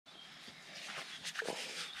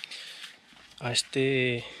A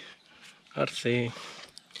este arce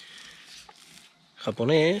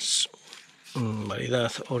japonés,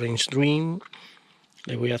 variedad Orange Dream,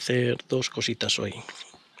 le voy a hacer dos cositas hoy.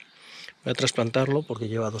 Voy a trasplantarlo porque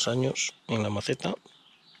lleva 2 años en la maceta,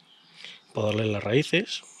 para darle las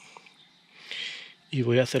raíces, y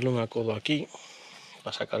voy a hacerle un acodo aquí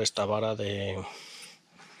para sacar esta vara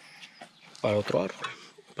para otro árbol,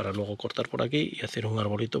 para luego cortar por aquí y hacer un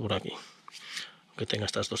arbolito por aquí, que tenga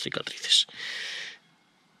estas 2 cicatrices.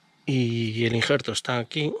 Y el injerto está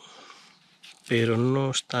aquí, pero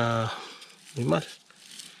no está muy mal,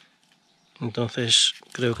 entonces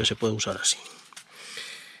creo que se puede usar así.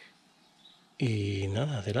 Y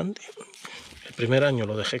nada, adelante. El primer año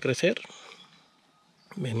lo dejé crecer,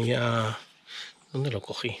 venía... ¿Dónde lo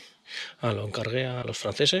cogí? Lo encargué a los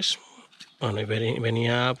franceses. Bueno, y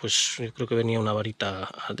venía, pues yo creo que venía una varita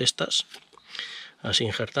de estas, así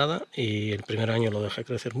injertada, y el primer año lo dejé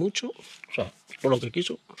crecer mucho, o sea, por lo que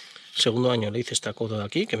quiso. El segundo año le hice este acodo de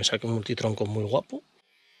aquí, que me saqué un multitronco muy guapo.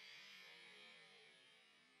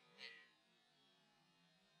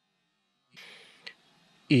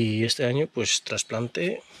 Y este año, pues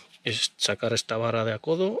trasplante, es sacar esta vara de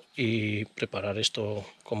acodo y preparar esto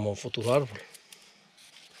como futuro árbol.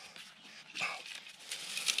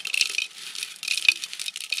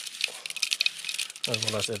 Las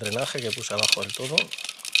bolas de drenaje que puse abajo del todo,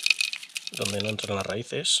 donde no entran las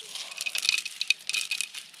raíces.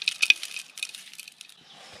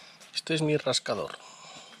 Este es mi rascador,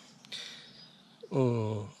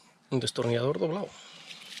 un destornillador doblado.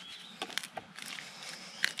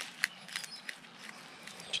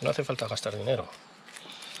 Si no hace falta gastar dinero.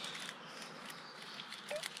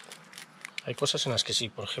 Hay cosas en las que sí,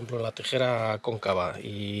 por ejemplo la tijera cóncava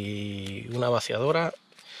y una vaciadora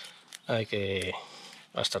hay que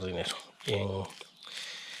gastar dinero.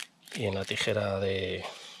 Y en la tijera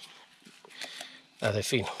la de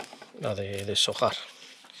fino, la de deshojar,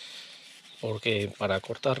 porque para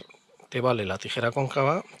cortar te vale la tijera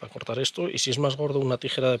cóncava para cortar esto, y si es más gordo una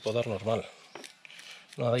tijera de podar normal.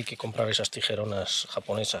 No hay que comprar esas tijeronas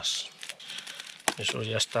japonesas, eso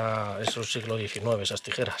ya está, eso es siglo XIX, esas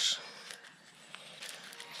tijeras.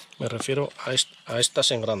 Me refiero a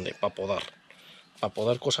estas en grande, para podar. Para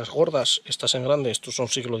podar cosas gordas, estas en grande, estos son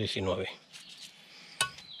siglo XIX.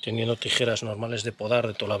 Teniendo tijeras normales de podar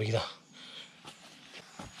de toda la vida.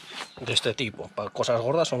 De este tipo. Para cosas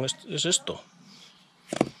gordas es esto.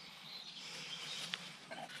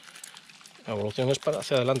 La evolución es para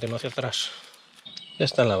hacia adelante, no hacia atrás. Ya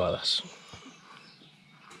están lavadas.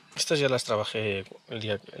 Estas ya las trabajé el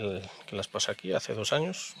día que las pasé aquí, hace 2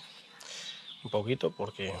 años. Un poquito,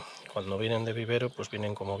 porque cuando vienen de vivero, pues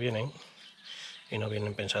vienen como vienen. Y no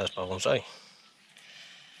vienen pensadas para bonsai.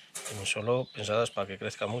 Vienen solo pensadas para que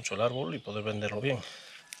crezca mucho el árbol y poder venderlo bien.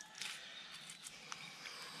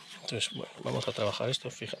 Entonces, bueno, vamos a trabajar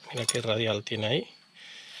esto. Fija, mira qué radial tiene ahí.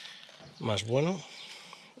 Más bueno.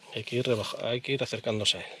 Hay que ir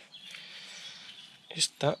acercándose a él.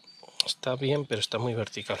 Esta está bien, pero está muy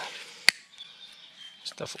vertical.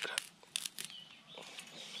 Está fuera.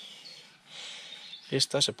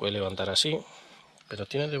 Esta se puede levantar así, pero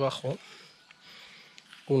tiene debajo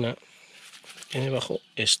tiene debajo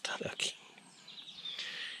esta de aquí.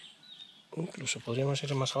 Incluso podríamos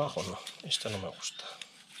ir más abajo, no, esta no me gusta.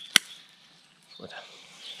 Fuera.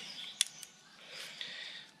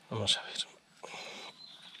 Vamos a ver.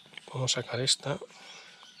 Vamos a sacar esta.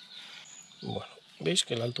 Bueno, veis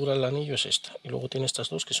que la altura del anillo es esta, y luego tiene estas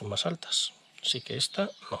dos que son más altas, así que esta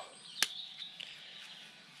no.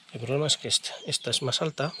 El problema es que esta es más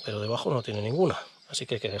alta, pero debajo no tiene ninguna, así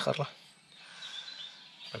que hay que dejarla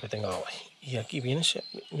para que tenga agua ahí. Y aquí viene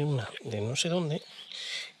una de no sé dónde,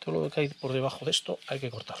 todo lo que hay por debajo de esto hay que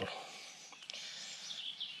cortarlo.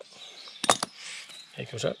 Hay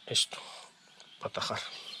que usar esto para tajar.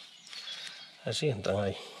 Así entran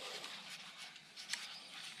ahí.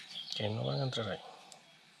 Que no van a entrar ahí.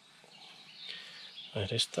 A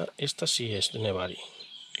ver, esta sí es de Nevari.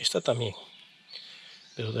 Esta también.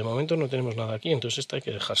 Pero de momento no tenemos nada aquí, entonces esta hay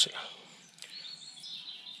que dejársela.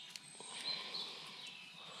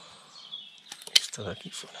 Esta de aquí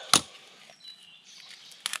fuera.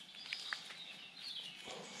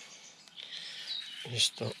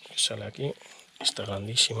 Esto que sale aquí, está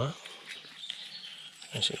grandísima.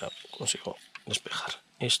 A ver si la consigo despejar.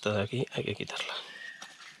 Esta de aquí hay que quitarla.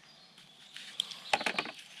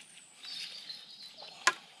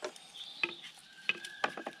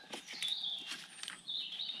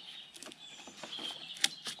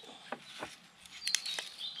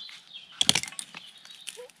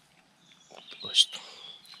 Todo esto.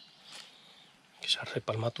 Que es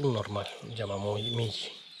palmatum normal, llama muy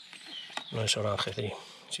milli. no es orange.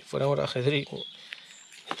 Si fuera orange,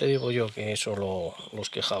 te digo yo que eso los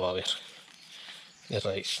quejaba, a ver, de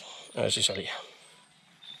raíz. A ver si salía.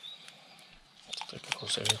 Esto hay que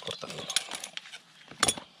conseguir cortarlo.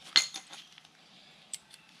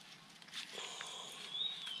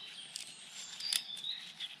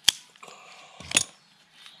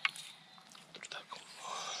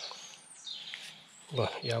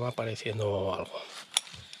 Bueno, ya va apareciendo algo.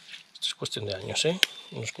 Esto es cuestión de años, ¿eh?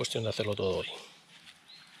 No es cuestión de hacerlo todo hoy.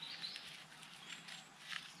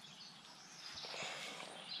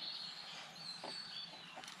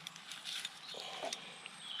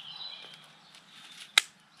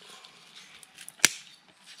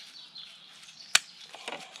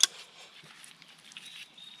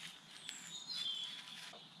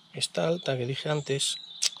 Esta alta que dije antes,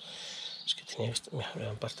 es que tenía que... Mira,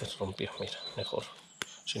 en parte se rompió, mira, mejor,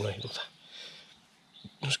 si no hay duda.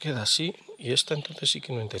 Nos queda así, y esta entonces sí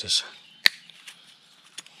que no interesa.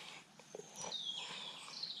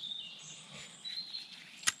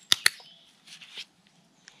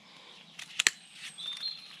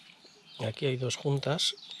 Aquí hay dos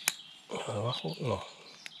juntas, abajo no.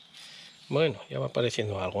 Bueno, ya va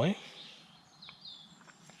apareciendo algo, ¿eh?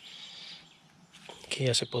 Aquí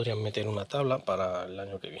ya se podrían meter una tabla para el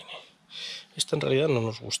año que viene. Esta en realidad no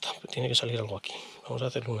nos gusta, pero tiene que salir algo aquí. Vamos a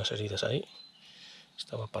hacerle unas heridas ahí.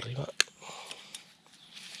 Esta va para arriba.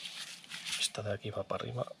 Esta de aquí va para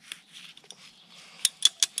arriba.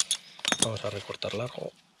 Vamos a recortar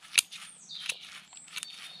largo.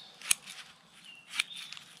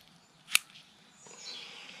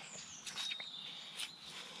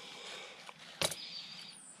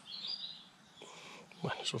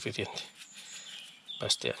 Bueno, suficiente para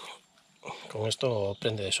este año. Con esto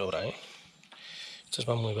prende de sobra, ¿eh? Estas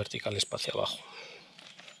van muy verticales para hacia abajo.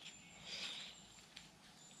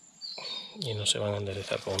 Y no se van a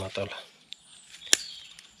enderezar con una tabla.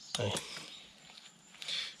 Ahí.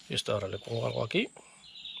 Y esto ahora le pongo algo aquí.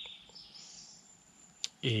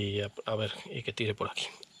 Y a ver, y que tire por aquí.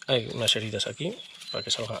 Hay unas heridas aquí para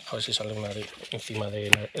que salga, a ver si sale una herida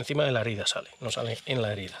encima de la herida, sale, no sale en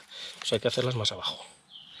la herida. Pues hay que hacerlas más abajo.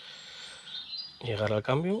 Llegar al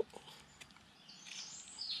cambio.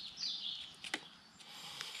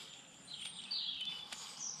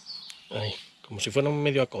 Ahí, como si fuera un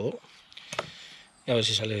medio acodo. Y a ver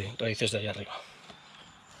si sale raíces de allá arriba.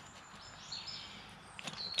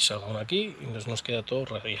 Salga una aquí y nos queda todo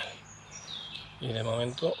radial. Y de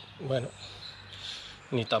momento, bueno,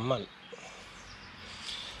 ni tan mal.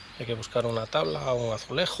 Hay que buscar una tabla o un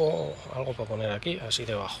azulejo, algo para poner aquí, así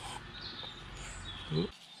debajo.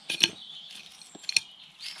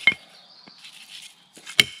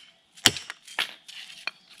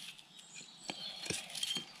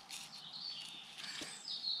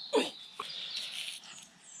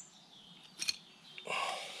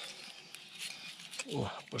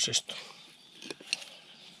 Bueno, pues esto.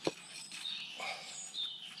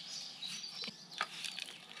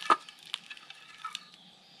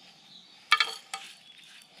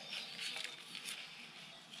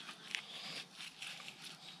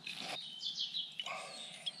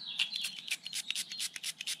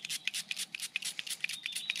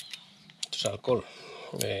 Esto es alcohol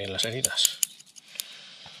de las heridas.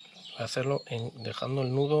 Voy a hacerlo dejando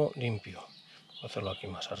el nudo limpio. Voy a hacerlo aquí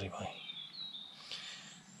más arriba.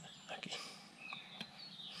 Aquí. Voy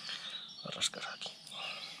a rascar aquí.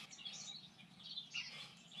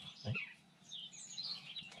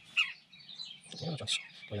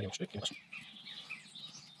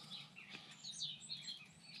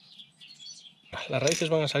 Las raíces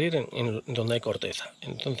van a salir en donde hay corteza.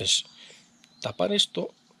 Entonces, tapar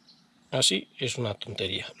esto así es una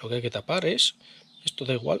tontería. Lo que hay que tapar es, esto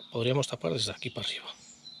da igual, podríamos tapar desde aquí para arriba.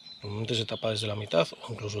 Normalmente se tapa desde la mitad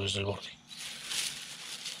o incluso desde el borde.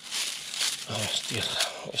 A ver, tierra,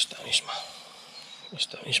 esta misma,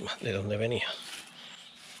 de donde venía.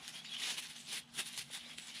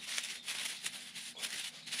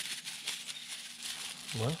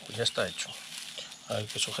 Bueno, pues ya está hecho. Hay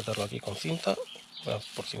que sujetarlo aquí con cinta,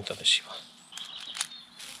 por cinta adhesiva.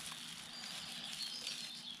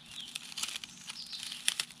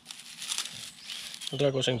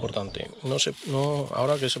 Otra cosa importante,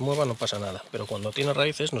 ahora que se mueva no pasa nada, pero cuando tiene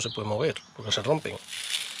raíces no se puede mover porque se rompen.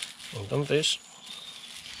 Entonces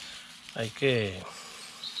hay que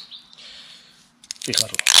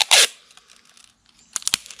fijarlo.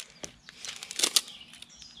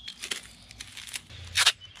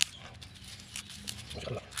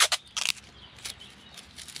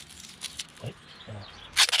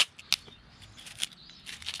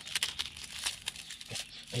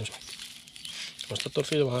 Como está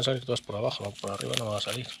torcido van a salir todas por abajo, por arriba no van a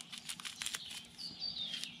salir.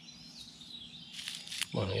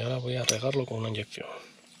 Bueno, y ahora voy a regarlo con una inyección.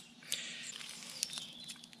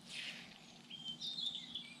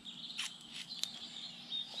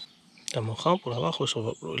 Está mojado por abajo,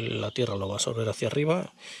 eso la tierra lo va a absorber hacia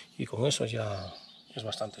arriba y con eso ya es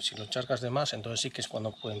bastante. Si lo encharcas de más, entonces sí que es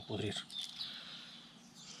cuando pueden pudrir.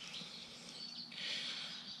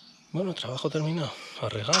 Bueno, trabajo terminado.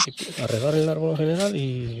 A regar el árbol en general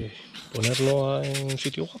y ponerlo en un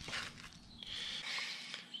sitio guapo.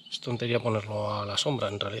 Es tontería ponerlo a la sombra,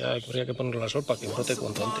 en realidad habría que ponerlo a la sol para que brote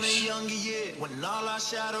cuanto antes.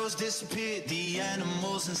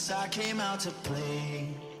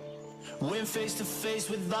 Went face to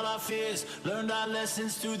face with all our fears, learned our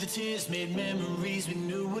lessons through the tears, made memories we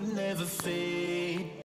knew would never fade.